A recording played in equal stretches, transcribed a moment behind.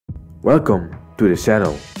Welcome to the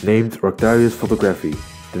channel named Rac-tarius Photography.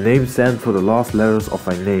 The name stands for the last letters of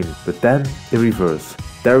my name, but then in reverse.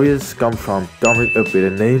 Tarius comes from coming up with a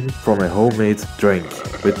name from a homemade drink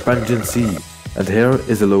with pungent C, and here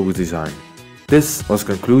is the logo design. This was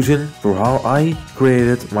conclusion for how I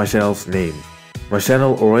created my channel's name. My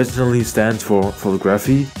channel originally stands for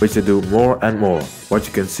photography, which I do more and more, what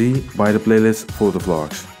you can see by the playlist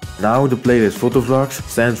Photovlogs. Now the playlist Photovlogs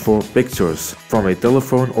stands for pictures from a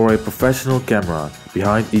telephone or a professional camera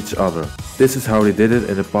behind each other. This is how they did it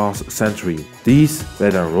in the past century. These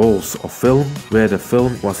were the rolls of film, where the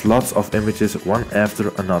film was lots of images one after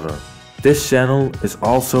another. This channel is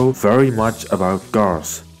also very much about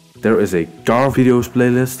cars. There is a car videos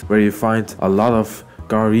playlist where you find a lot of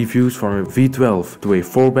car reviews from a V12 to a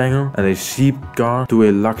 4-banger and a cheap car to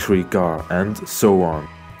a luxury car and so on.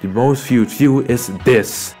 The most viewed view is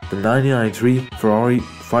this, the 1993 Ferrari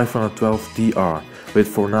 512 TR, with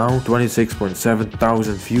for now 26.7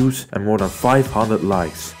 thousand views and more than 500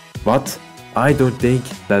 likes. But I don't think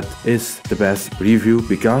that is the best review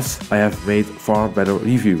because I have made far better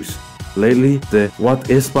reviews. Lately the What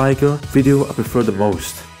is Biker video I prefer the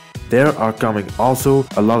most. There are coming also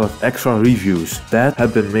a lot of extra reviews that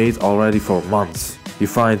have been made already for months. You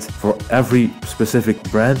find for every specific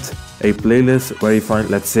brand a playlist where you find,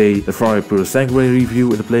 let's say, the Ferrari Puro Sangue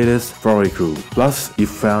review in the playlist Ferrari Crew. Plus you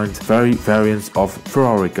find variants of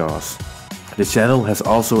Ferrari cars. The channel has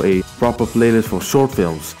also a proper playlist for short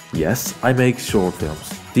films. Yes, I make short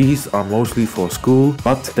films. These are mostly for school,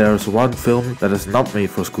 but there's one film that is not made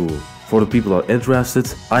for school. For the people who are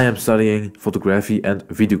interested, I am studying photography and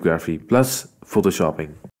videography, plus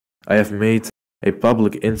photoshopping. I have made a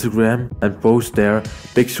public Instagram and post there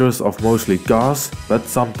pictures of mostly cars, but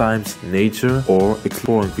sometimes nature or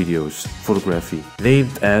exploring videos, photography,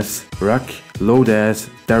 named as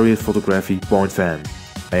Rac-tarius Photography .fan.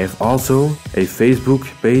 I have also a Facebook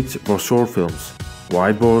page for short films,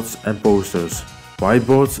 whiteboards and posters.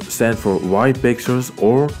 Whiteboards stand for white pictures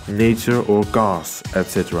or nature or cars,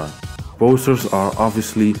 etc. Posters are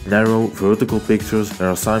obviously narrow vertical pictures that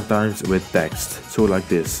are sometimes with text, so like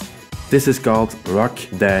this. This is called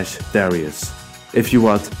Rac-tarius. If you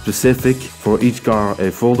want specific for each car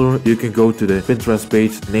a folder, you can go to the Pinterest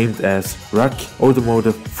page named as Rac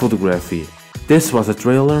Automotive Photography. This was a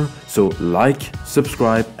trailer, so like,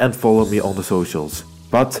 subscribe and follow me on the socials.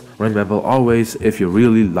 But remember always if you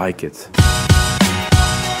really like it.